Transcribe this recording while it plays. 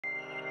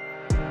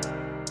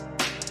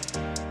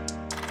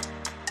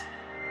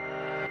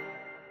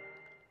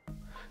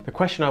The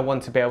question I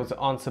want to be able to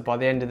answer by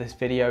the end of this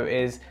video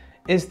is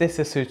this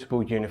a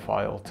suitable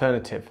UniFi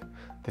alternative?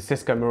 The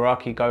Cisco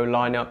Meraki Go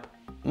lineup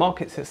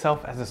markets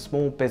itself as a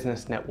small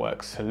business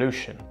network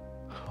solution.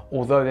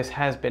 Although this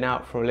has been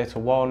out for a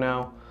little while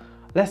now,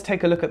 let's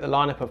take a look at the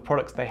lineup of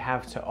products they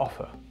have to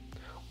offer,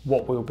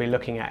 what we'll be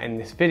looking at in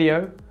this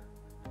video,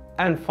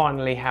 and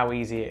finally how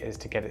easy it is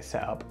to get it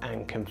set up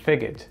and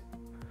configured.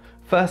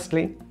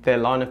 Firstly, their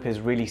lineup is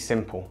really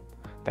simple.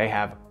 They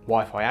have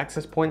Wi-Fi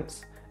access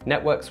points,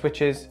 network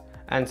switches,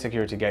 and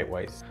security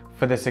gateways.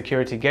 For the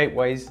security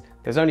gateways,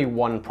 there's only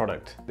one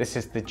product. This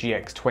is the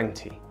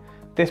GX20.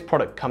 This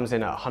product comes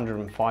in at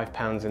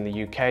 £105 in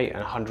the UK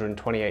and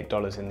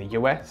 $128 in the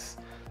US.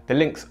 The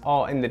links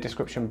are in the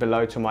description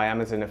below to my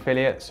Amazon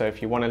affiliate, so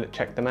if you want to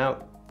check them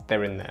out,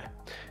 they're in there.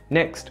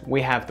 Next,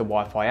 we have the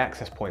Wi-Fi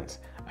access points.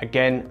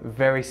 Again,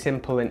 very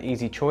simple and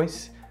easy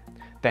choice.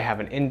 They have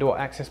an indoor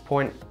access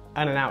point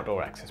and an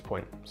outdoor access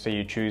point, so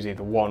you choose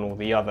either one or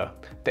the other.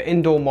 The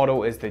indoor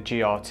model is the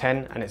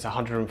GR10 and it's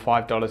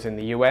 $105 in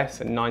the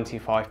US and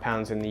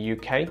 £95 in the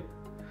UK.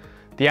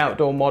 The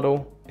outdoor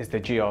model is the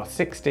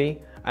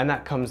GR60 and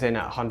that comes in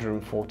at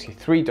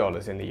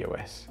 $143 in the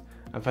US.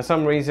 And for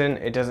some reason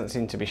it doesn't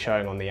seem to be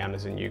showing on the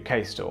Amazon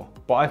UK store,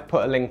 but I've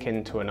put a link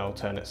into an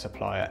alternate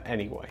supplier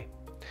anyway.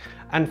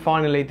 And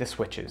finally, the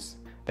switches.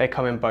 They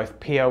come in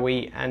both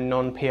PoE and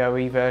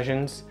non-PoE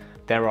versions.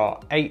 There are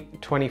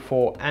 8,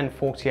 24 and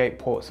 48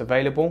 ports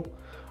available.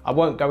 I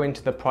won't go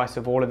into the price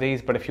of all of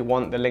these, but if you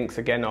want, the links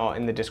again are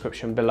in the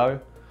description below.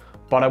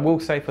 But I will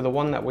say for the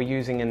one that we're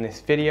using in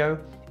this video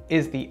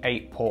is the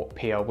 8-port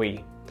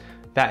PoE.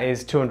 That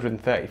is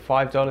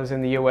 $235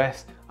 in the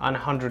US and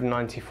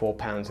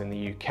 £194 in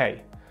the UK.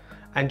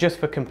 And just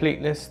for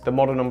completeness, the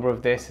model number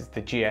of this is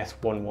the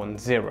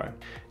GS110.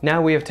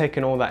 Now we have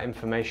taken all that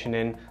information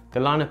in, the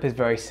lineup is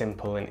very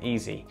simple and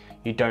easy.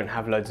 You don't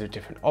have loads of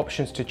different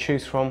options to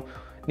choose from,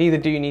 neither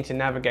do you need to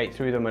navigate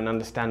through them and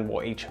understand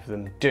what each of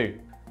them do.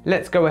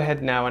 Let's go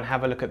ahead now and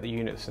have a look at the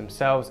units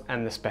themselves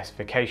and the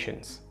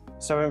specifications.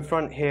 So in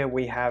front here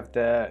we have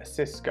the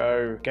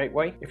Cisco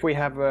Gateway. If we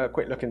have a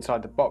quick look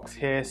inside the box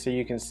here, so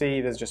you can see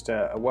there's just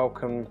a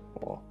welcome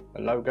or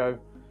a logo.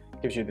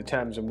 Gives you the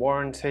terms and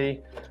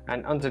warranty,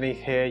 and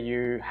underneath here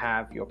you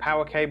have your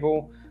power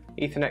cable,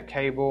 Ethernet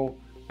cable,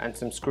 and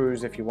some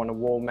screws if you want a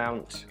wall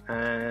mount,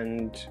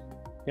 and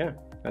yeah,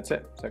 that's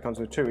it. So it comes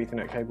with 2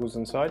 Ethernet cables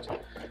inside.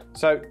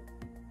 So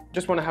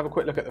just want to have a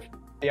quick look at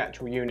the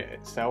actual unit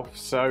itself.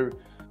 So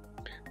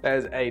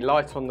there's a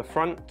light on the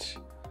front.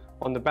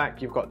 On the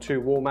back you've got 2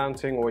 wall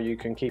mounting, or you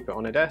can keep it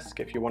on a desk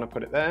if you want to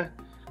put it there.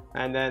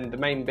 And then the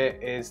main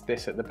bit is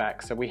this at the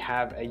back. So we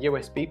have a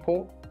USB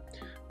port,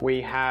 we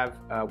have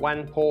a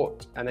WAN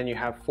port, and then you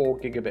have 4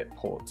 gigabit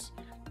ports.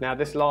 Now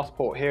this last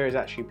port here is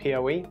actually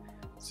PoE,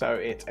 so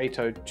it's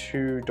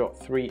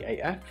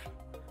 802.3 AF,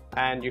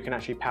 and you can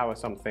actually power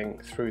something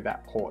through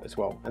that port as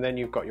well. And then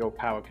you've got your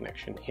power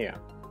connection here.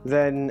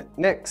 Then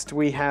next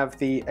we have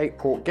the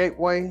 8-port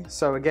gateway.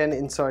 So again,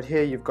 inside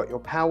here you've got your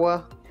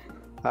power,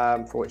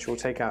 for which we'll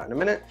take out in a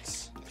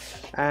minute,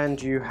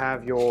 and you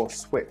have your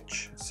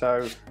switch.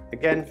 So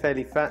again,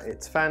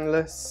 it's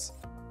fanless.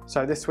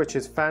 So this switch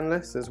is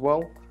fanless as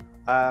well.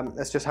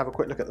 Let's just have a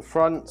quick look at the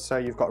front. So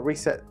you've got a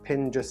reset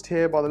pin just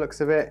here by the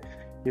looks of it.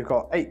 You've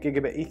got 8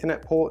 gigabit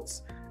Ethernet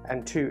ports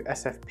and 2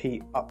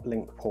 SFP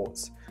uplink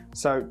ports.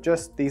 So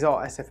just these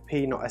are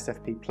SFP, not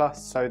SFP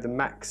plus. So the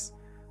max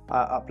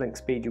uplink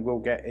speed you will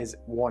get is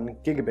 1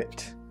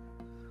 gigabit.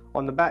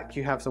 On the back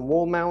you have some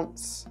wall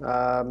mounts,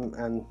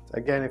 and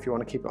again, if you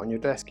want to keep it on your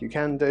desk you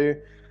can do.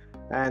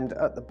 And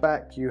at the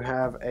back you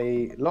have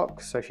a lock,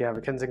 so if you have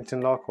a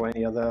Kensington lock or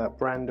any other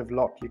brand of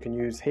lock you can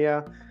use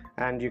here,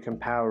 and you can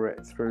power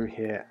it through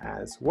here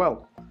as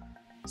well.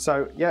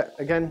 So yeah,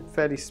 again,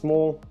 fairly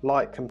small,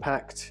 light,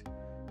 compact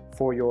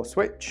for your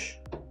switch.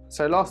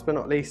 So last but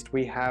not least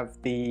we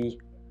have the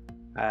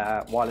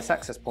wireless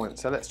access point.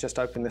 So let's just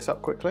open this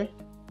up quickly.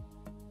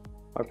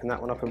 Open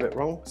that one up a bit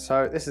wrong.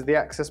 So this is the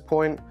access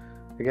point,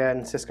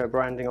 again Cisco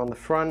branding on the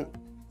front.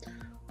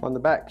 On the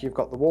back you've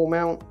got the wall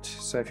mount,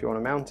 so if you want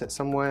to mount it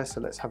somewhere.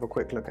 So let's have a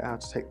quick look at how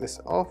to take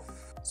this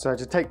off. So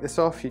to take this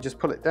off you just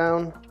pull it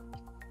down.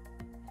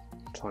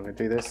 I'm trying to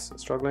do this,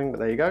 struggling, but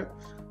there you go.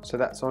 So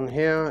that's on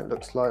here. It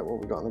looks like what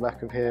we've got on the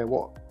back of here.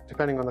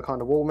 Depending on the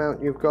kind of wall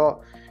mount you've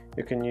got,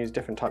 you can use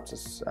different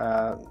types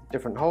of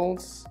different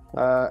holes.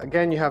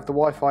 Again, you have the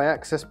Wi-Fi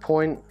access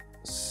point.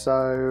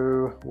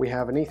 So we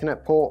have an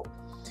Ethernet port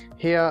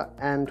here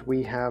and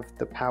we have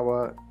the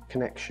power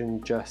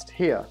connection just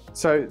here.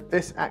 So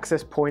this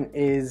access point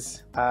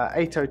is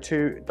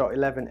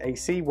 802.11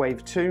 AC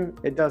wave 2.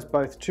 It does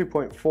both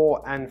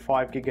 2.4 and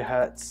 5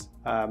 gigahertz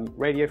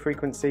radio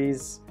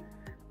frequencies,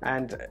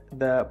 and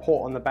the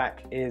port on the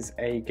back is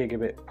a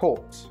gigabit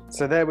port.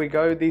 So there we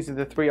go, these are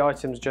the 3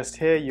 items just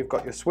here. You've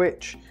got your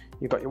switch,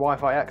 you've got your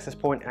Wi-Fi access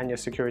point and your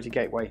security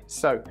gateway.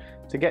 So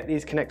to get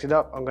these connected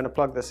up, I'm going to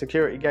plug the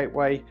security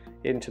gateway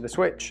into the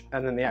switch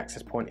and then the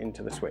access point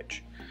into the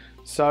switch.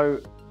 So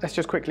let's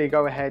just quickly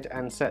go ahead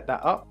and set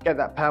that up, get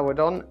that powered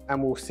on,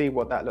 and we'll see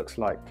what that looks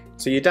like.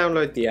 So you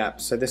download the app.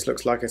 So this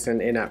looks like it's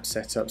an in-app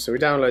setup. So we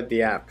download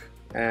the app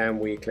and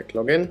we click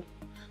login.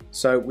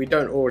 So we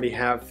don't already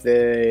have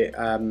the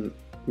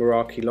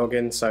Meraki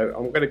login, so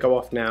I'm going to go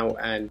off now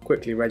and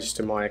quickly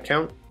register my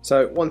account.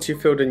 So once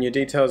you've filled in your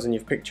details and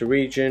you've picked your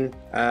region,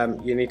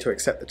 you need to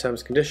accept the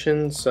terms and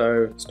conditions.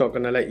 So it's not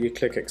going to let you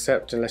click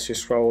accept unless you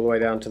scroll all the way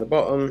down to the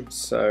bottom.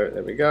 So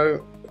there we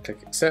go,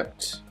 click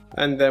accept,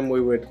 and then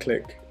we would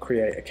click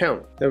create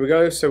account. There we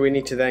go. So we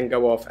need to then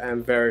go off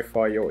and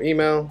verify your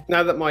email.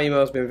 Now that my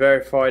email has been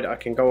verified, I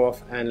can go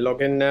off and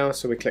log in now.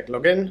 So we click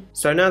login.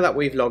 So now that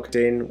we've logged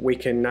in, we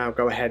can now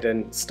go ahead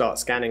and start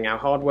scanning our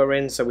hardware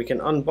in. So we can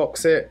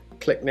unbox it,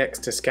 click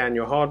next to scan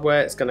your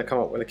hardware. It's going to come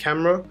up with a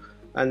camera,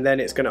 and then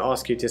it's going to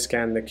ask you to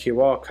scan the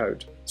QR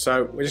code.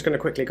 So we're just going to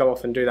quickly go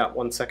off and do that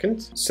 1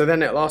 second. So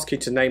then it'll ask you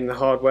to name the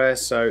hardware.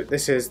 So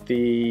this is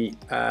the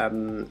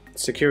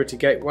security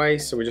gateway.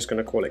 So we're just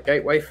going to call it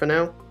gateway for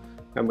now.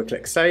 And we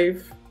click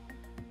save.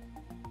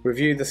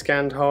 Review the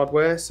scanned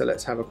hardware. So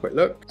let's have a quick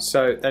look.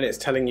 So then it's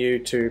telling you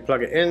to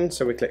plug it in.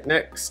 So we click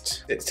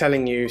next. It's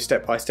telling you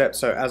step by step.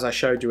 So as I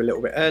showed you a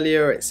little bit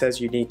earlier, it says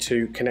you need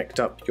to connect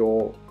up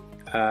your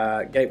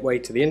gateway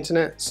to the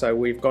internet. So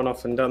we've gone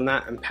off and done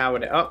that and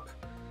powered it up.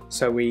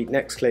 So we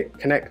next click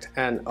connect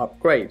and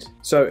upgrade.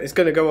 So it's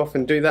going to go off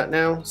and do that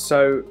now.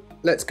 So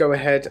let's go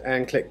ahead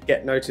and click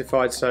get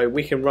notified. So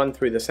we can run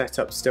through the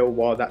setup still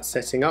while that's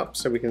setting up.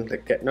 So we can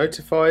click get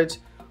notified.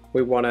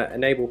 We want to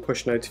enable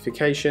push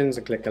notifications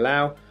and click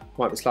allow.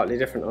 Might be slightly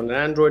different on an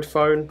Android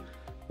phone,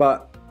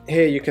 but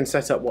here you can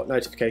set up what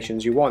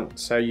notifications you want.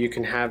 So you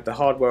can have the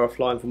hardware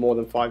offline for more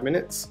than 5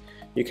 minutes.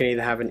 You can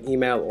either have an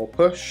email or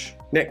push.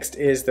 Next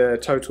is the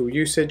total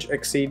usage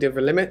exceeded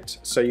the limit.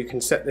 So you can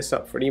set this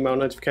up for an email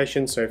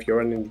notification. So if you're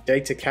on any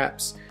data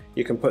caps,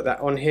 you can put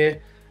that on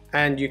here,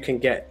 and you can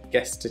get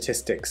guest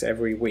statistics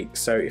every week.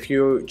 So if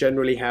you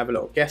generally have a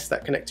lot of guests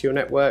that connect to your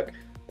network,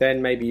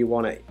 then maybe you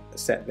want to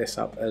set this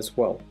up as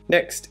well.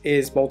 Next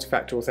is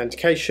multi-factor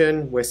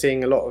authentication. We're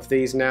seeing a lot of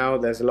these now.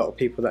 There's a lot of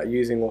people that are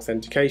using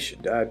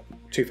authentication,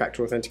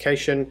 two-factor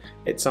authentication.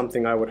 It's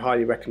something I would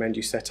highly recommend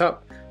you set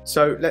up.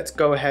 So let's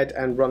go ahead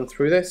and run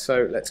through this.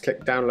 So let's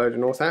click download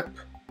an auth app.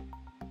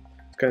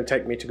 It's going to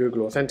take me to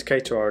Google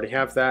Authenticator. I already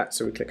have that.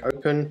 So we click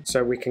open.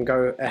 So we can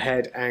go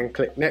ahead and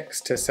click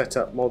next to set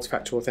up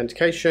multi-factor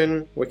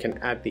authentication. We can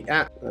add the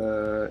app.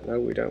 No,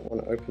 we don't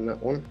want to open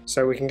that one.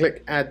 So we can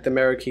click add the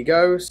Meraki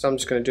Go. So I'm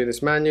just going to do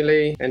this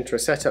manually. Enter a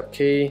setup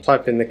key,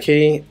 type in the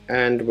key,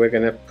 and we're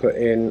going to put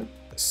in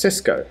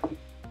Cisco.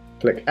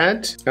 Click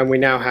add, and we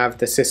now have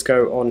the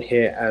Cisco on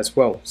here as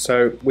well.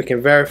 So we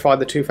can verify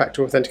the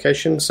two-factor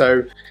authentication.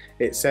 So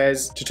it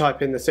says to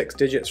type in the 6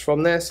 digits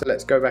from there. So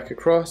let's go back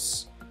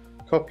across,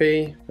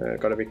 copy,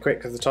 got to be quick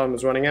because the time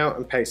was running out,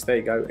 and paste. There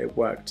you go, it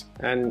worked.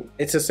 And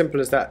it's as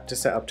simple as that to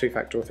set up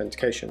two-factor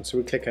authentication. So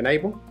we click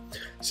enable.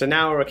 So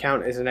now our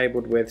account is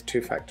enabled with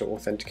two-factor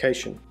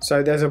authentication.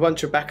 So there's a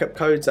bunch of backup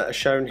codes that are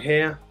shown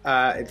here.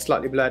 It's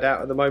slightly blurred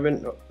out at the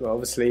moment,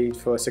 obviously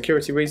for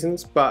security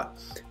reasons, but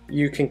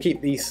you can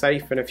keep these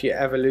safe, and if you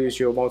ever lose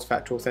your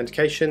multi-factor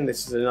authentication,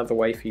 this is another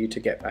way for you to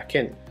get back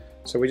in.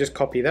 So we just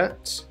copy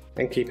that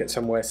and keep it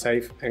somewhere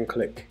safe and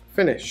click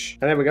finish.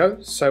 And there we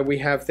go. So we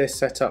have this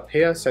set up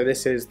here. So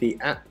this is the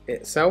app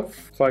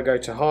itself. If I go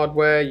to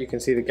hardware, you can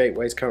see the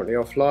gateway is currently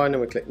offline,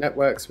 and we click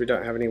networks. We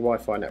don't have any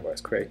Wi-Fi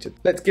networks created.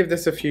 Let's give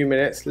this a few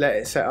minutes, let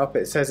it set up.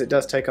 It says it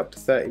does take up to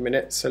 30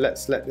 minutes. So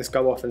let's let this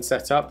go off and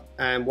set up.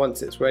 And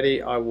once it's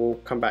ready, I will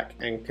come back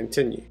and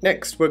continue.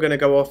 Next, we're going to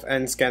go off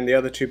and scan the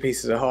other two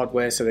pieces of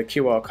hardware. So the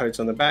QR codes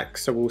on the back.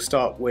 So we'll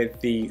start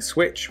with the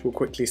switch. We'll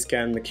quickly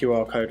scan the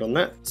QR code on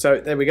that. So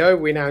there we go.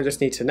 We now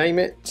just need to name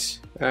it.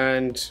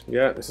 And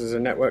yeah, this is a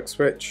network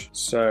switch.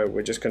 So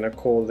we're just going to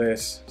call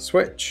this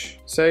switch,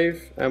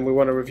 save, and we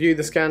want to review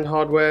the scanned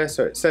hardware.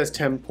 So it says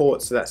 10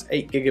 ports, so that's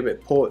 8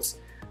 gigabit ports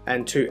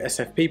and 2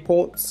 SFP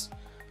ports.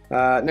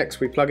 Next,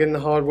 we plug in the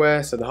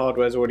hardware. So the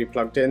hardware is already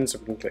plugged in, so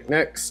we can click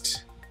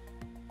next.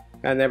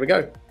 And there we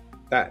go.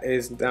 That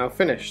is now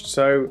finished.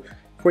 So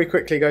if we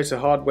quickly go to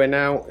hardware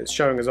now, it's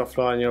showing us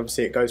offline, and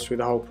obviously it goes through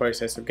the whole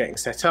process of getting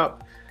set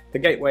up. The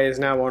gateway is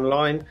now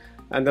online.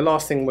 And the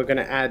last thing we're going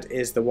to add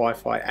is the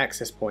Wi-Fi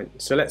access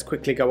point. So let's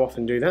quickly go off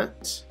and do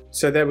that.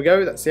 So there we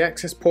go, that's the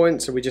access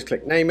point. So we just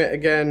click name it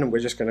again.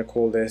 We're just going to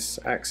call this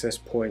access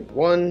point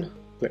 1.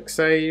 Click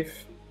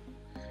save.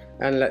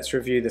 And let's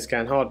review the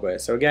scan hardware.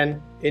 So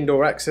again,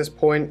 indoor access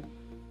point,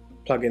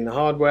 plug in the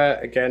hardware.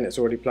 Again, it's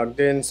already plugged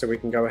in, so we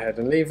can go ahead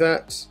and leave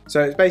that.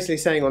 So it's basically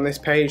saying on this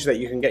page that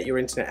you can get your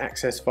internet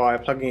access via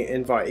plugging it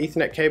in via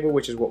Ethernet cable,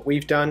 which is what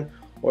we've done.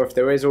 Or if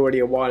there is already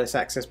a wireless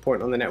access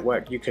point on the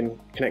network, you can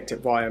connect it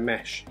via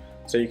mesh.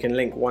 So you can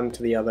link one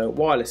to the other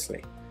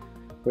wirelessly.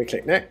 We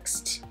click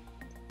next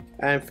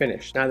and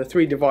finish. Now the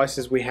 3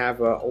 devices we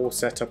have are all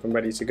set up and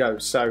ready to go.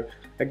 So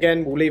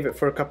again, we'll leave it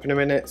for a couple of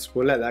minutes.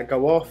 We'll let that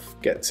go off,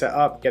 get set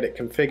up, get it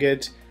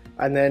configured.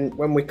 and then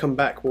when we come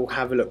back we'll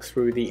have a look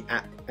through the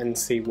app and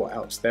see what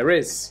else there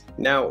is.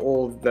 Now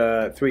all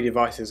the 3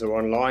 devices are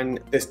online.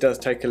 This does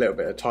take a little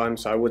bit of time,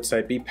 so I would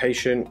say be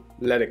patient,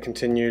 let it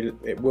continue,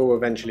 it will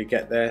eventually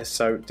get there.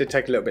 So it did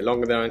take a little bit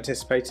longer than I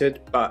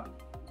anticipated, but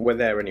we're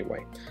there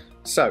anyway.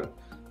 So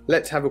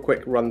let's have a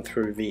quick run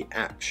through the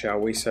app, shall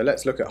we? So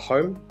let's look at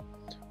home.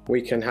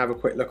 We can have a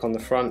quick look on the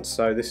front.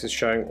 So this is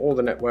showing all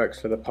the networks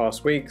for the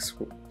past week.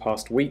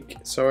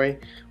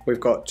 We've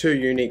got 2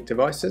 unique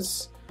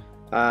devices.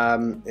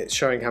 It's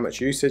showing how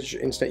much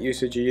internet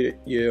usage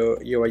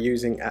you are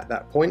using at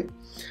that point.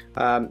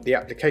 The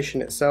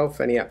application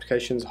itself, any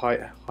applications,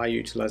 high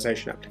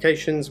utilization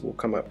applications will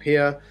come up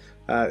here.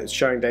 It's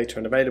showing data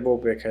unavailable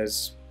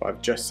because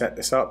I've just set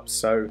this up,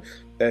 so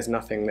there's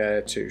nothing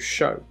there to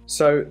show.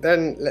 So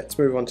then let's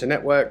move on to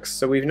networks.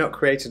 So we've not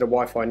created a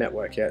Wi-Fi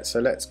network yet, so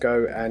let's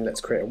go and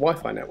let's create a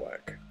Wi-Fi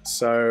network.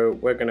 So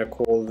we're going to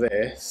call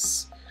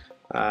this,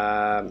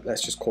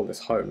 let's just call this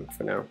home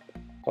for now.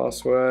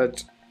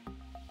 Password,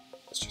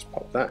 let's just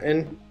pop that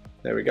in.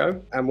 There we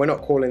go. And we're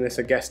not calling this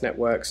a guest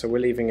network, so we're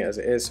leaving it as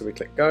it is. So we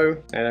click go,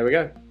 and there we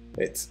go.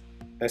 It's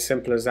as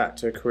simple as that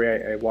to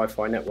create a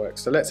Wi-Fi network.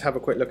 So let's have a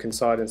quick look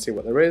inside and see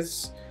what there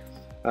is.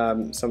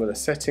 Some of the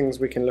settings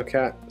we can look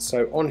at.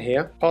 So on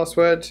here,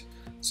 password.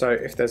 So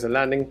if there's a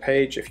landing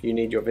page, if you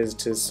need your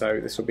visitors, so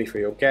this will be for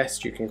your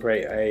guests, you can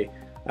create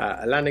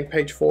a landing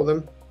page for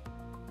them.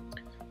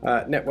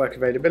 Network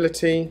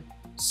availability.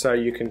 So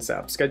you can set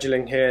up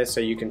scheduling here, so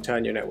you can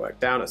turn your network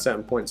down at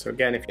certain points. So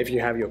again, if you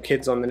have your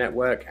kids on the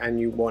network and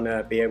you want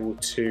to be able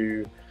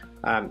to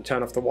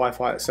turn off the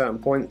Wi-Fi at certain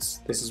points,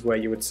 this is where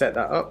you would set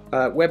that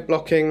up. Web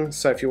blocking,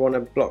 so if you want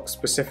to block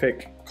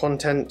specific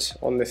content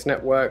on this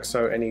network,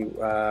 so any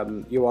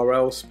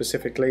URLs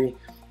specifically.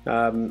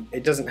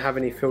 It doesn't have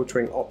any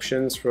filtering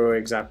options, for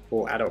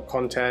example adult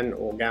content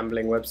or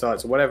gambling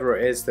websites or whatever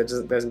it is. There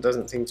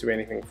doesn't seem to be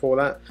anything for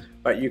that,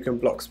 but you can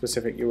block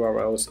specific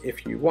URLs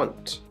if you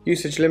want.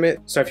 Usage limit,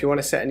 so if you want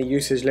to set any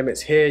usage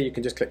limits here, you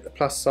can just click the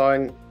plus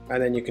sign,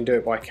 and then you can do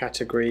it by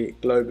category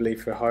globally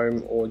for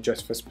home or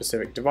just for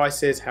specific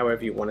devices,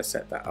 however you want to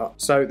set that up.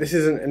 So this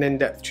isn't an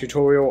in-depth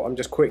tutorial, I'm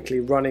just quickly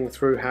running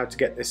through how to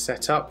get this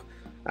set up,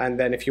 and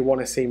then if you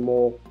want to see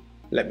more,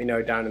 let me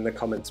know down in the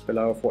comments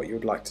below of what you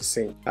would like to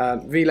see.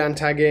 VLAN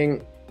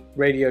tagging,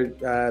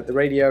 the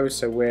radio,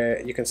 so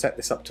where you can set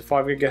this up to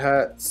 5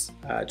 GHz,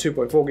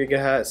 2.4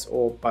 GHz,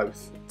 or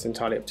both. It's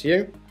entirely up to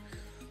you.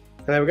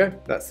 And there we go,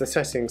 that's the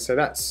settings. So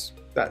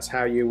that's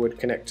how you would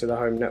connect to the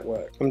home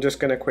network. I'm just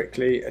going to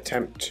quickly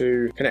attempt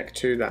to connect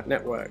to that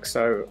network.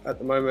 So at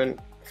the moment,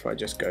 if I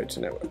just go to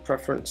network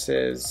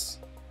preferences,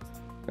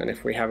 and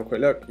if we have a quick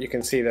look, you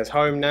can see there's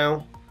home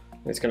now.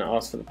 It's going to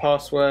ask for the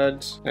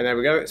password, and there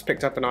we go, it's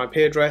picked up an IP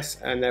address,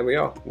 and there we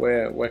are,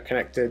 we're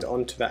connected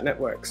onto that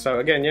network. So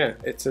again, yeah,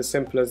 it's as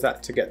simple as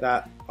that to get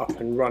that up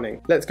and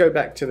running. Let's go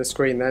back to the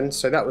screen then.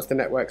 So that was the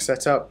network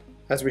setup.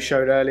 As we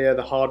showed earlier,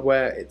 the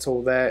hardware, it's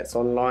all there, it's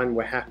online,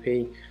 we're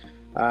happy.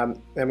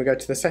 Then we go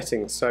to the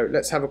settings. So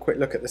let's have a quick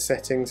look at the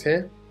settings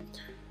here.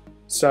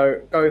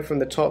 So going from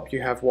the top,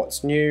 you have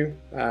what's new.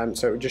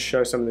 So it will just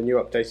show some of the new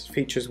updated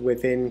features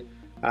within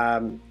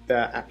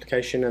the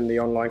application and the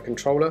online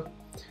controller.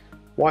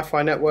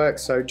 Wi-Fi network,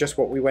 so just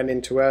what we went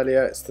into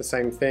earlier, it's the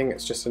same thing,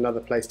 it's just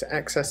another place to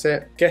access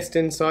it. Guest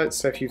insights,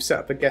 so if you've set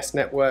up a guest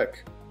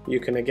network, you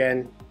can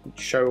again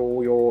show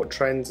all your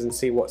trends and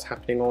see what's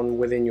happening on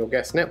within your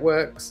guest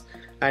networks.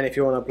 And if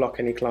you want to block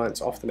any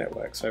clients off the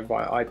network, so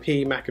via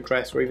IP, MAC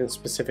address, or even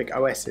specific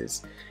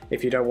OSs,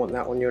 if you don't want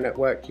that on your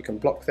network, you can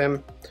block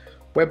them.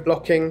 Web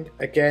blocking,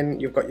 again,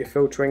 you've got your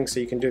filtering, so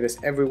you can do this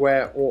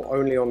everywhere or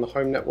only on the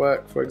home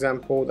network, for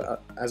example,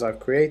 as I've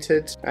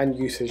created. And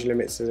usage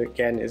limits,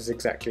 again, is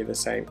exactly the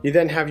same. You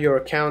then have your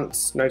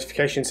accounts,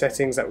 notification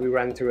settings that we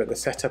ran through at the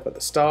setup at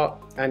the start,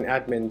 and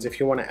admins. If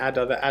you want to add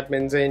other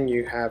admins in,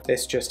 you have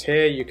this just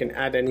here. You can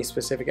add any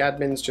specific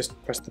admins, just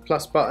press the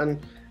plus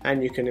button,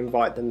 and you can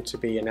invite them to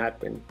be an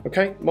admin.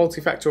 Okay,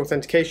 multi-factor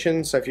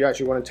authentication. So if you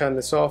actually want to turn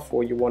this off,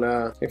 or if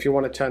you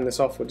want to turn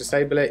this off or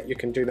disable it, you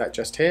can do that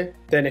just here.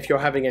 Then if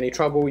you're having any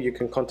trouble, you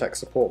can contact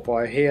support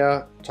via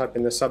here, type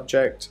in the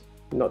subject.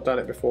 Not done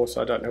it before,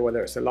 so I don't know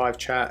whether it's a live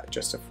chat,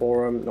 just a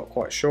forum, not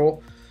quite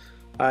sure.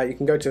 You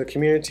can go to the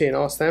community and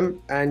ask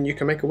them, and you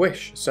can make a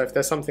wish. So if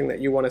there's something that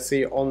you want to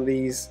see on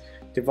these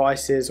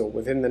devices or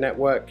within the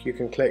network, you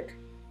can click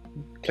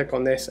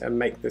on this and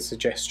make the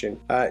suggestion.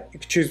 You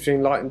can choose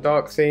between light and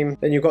dark theme.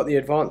 Then you've got the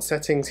advanced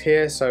settings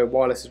here, so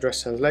wireless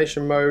address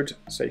translation mode,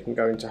 so you can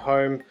go into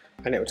home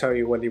and it will tell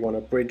you whether you want a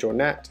bridge or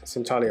NAT. It's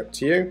entirely up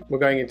to you. We're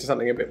going into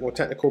something a bit more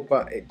technical,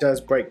 but it does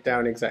break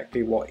down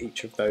exactly what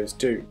each of those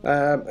do.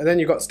 And then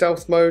you've got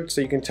stealth mode, so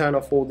you can turn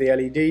off all the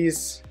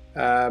LEDs,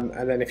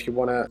 and then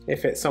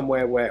if it's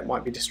somewhere where it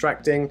might be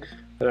distracting,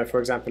 I don't know, for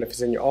example, if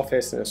it's in your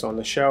office and it's on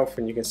the shelf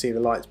and you can see the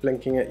lights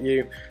blinking at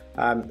you,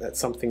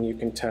 that's something you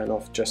can turn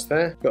off just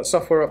there. You've got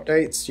software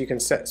updates, you can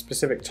set a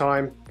specific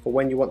time for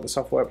when you want the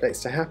software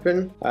updates to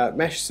happen.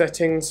 Mesh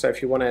settings, so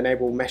if you want to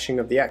enable meshing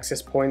of the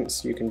access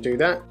points, you can do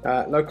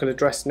that. Local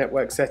address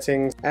network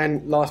settings,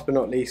 and last but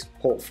not least,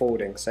 port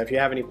forwarding. So if you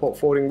have any port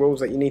forwarding rules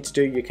that you need to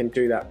do, you can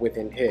do that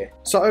within here.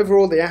 So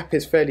overall, the app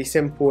is fairly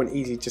simple and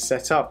easy to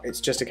set up. It's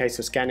just a case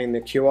of scanning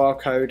the QR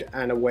code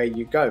and away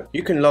you go.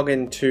 You can log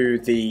into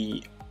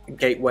the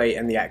gateway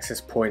and the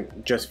access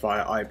point just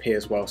via IP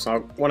as well. So I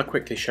want to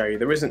quickly show you.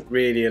 There isn't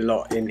really a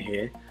lot in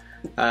here.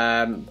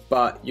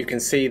 But you can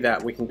see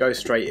that we can go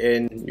straight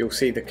in. You'll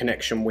see the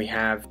connection we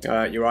have,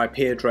 your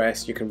IP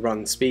address. You can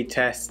run speed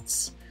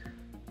tests,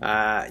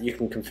 you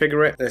can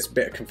configure it. There's a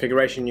bit of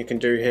configuration you can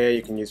do here.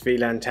 You can use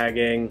VLAN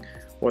tagging,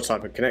 what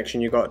type of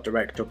connection you got,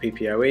 direct or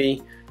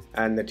PPoE,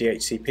 and the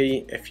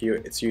DHCP if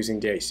it's using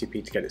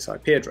DHCP to get its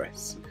IP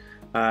address.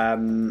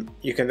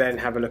 You can then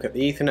have a look at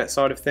the Ethernet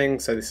side of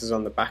things. So this is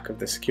on the back of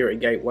the security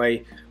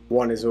gateway.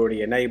 One is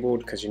already enabled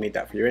because you need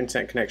that for your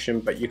internet connection,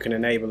 but you can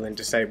enable and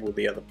disable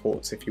the other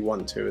ports if you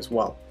want to as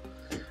well.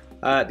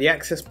 The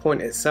access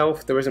point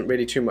itself, there isn't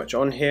really too much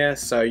on here.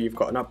 So you've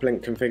got an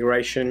uplink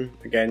configuration,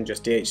 again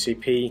just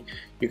DHCP.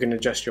 You can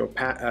adjust your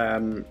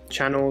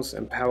channels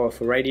and power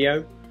for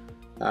radio.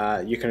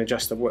 You can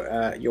adjust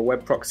your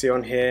web proxy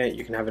on here.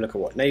 You can have a look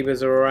at what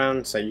neighbors are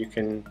around, so you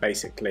can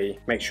basically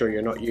make sure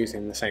you're not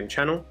using the same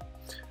channel.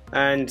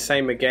 And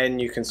same again,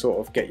 you can sort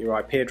of get your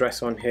IP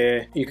address on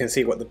here. You can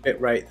see what the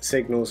bitrate, the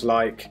signal's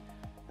like,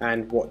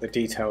 and what the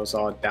details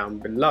are down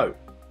below.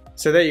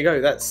 So there you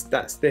go,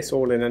 that's this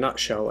all in a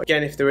nutshell.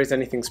 Again, if there is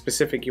anything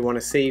specific you want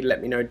to see,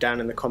 let me know down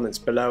in the comments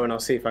below and I'll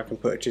see if I can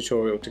put a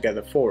tutorial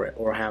together for it,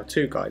 or a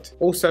how-to guide.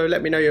 Also,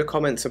 let me know your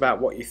comments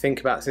about what you think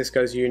about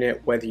Cisco's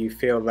unit, whether you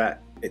feel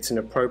that it's an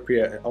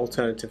appropriate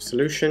alternative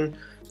solution.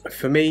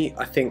 For me,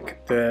 I think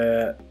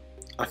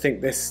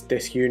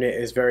this unit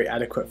is very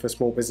adequate for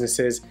small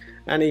businesses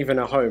and even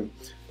a home.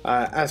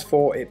 As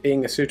for it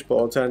being a suitable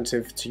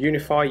alternative to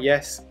UniFi,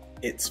 yes,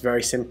 it's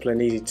very simple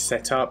and easy to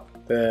set up.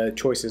 The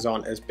choices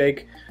aren't as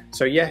big.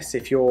 So yes,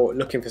 if you're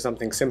looking for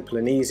something simple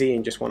and easy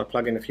and just want to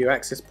plug in a few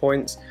access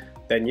points,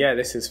 then yeah,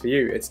 this is for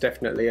you. It's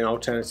definitely an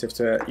alternative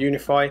to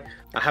UniFi.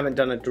 I haven't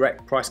done a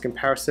direct price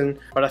comparison,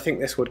 but I think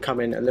this would come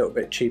in a little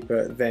bit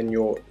cheaper than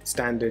your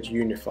standard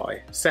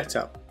UniFi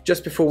setup.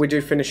 Just before we do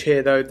finish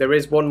here though, there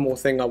is one more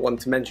thing I want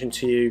to mention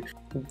to you.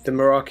 The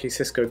Meraki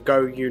Cisco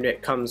Go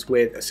unit comes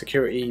with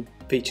security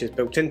features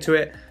built into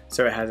it.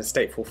 So it has a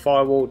stateful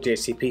firewall,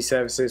 DHCP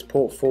services,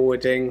 port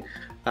forwarding,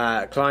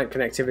 client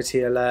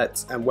connectivity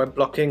alerts, and web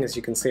blocking, as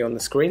you can see on the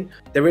screen.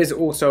 There is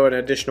also an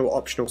additional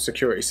optional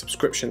security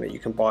subscription that you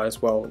can buy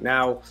as well.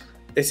 Now,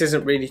 this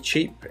isn't really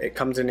cheap. It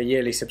comes in a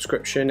yearly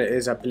subscription. It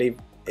is, I believe,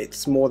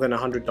 it's more than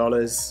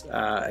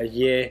 $100 a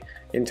year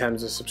in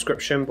terms of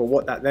subscription, but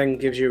what that then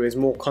gives you is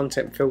more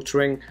content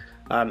filtering,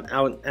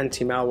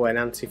 anti-malware and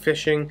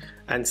anti-phishing,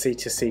 and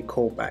C2C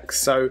callbacks.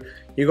 So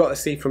you've got to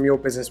see from your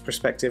business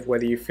perspective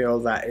whether you feel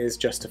that is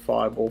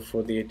justifiable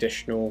for the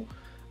additional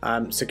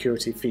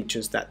security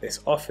features that this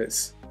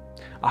offers.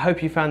 I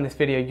hope you found this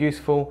video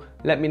useful.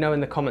 Let me know in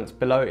the comments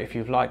below if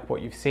you've liked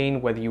what you've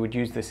seen, whether you would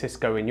use the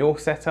Cisco in your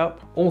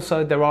setup.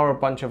 Also, there are a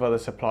bunch of other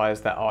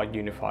suppliers that are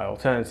UniFi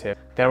alternative.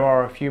 There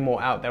are a few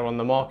more out there on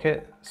the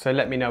market, so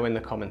let me know in the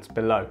comments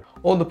below.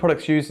 All the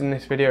products used in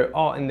this video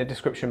are in the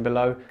description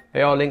below.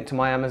 They are linked to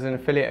my Amazon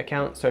affiliate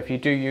account, so if you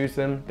do use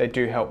them, they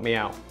do help me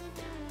out.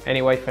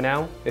 Anyway, for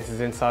now, this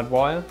is Inside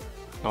Wire.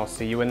 I'll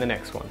see you in the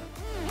next one.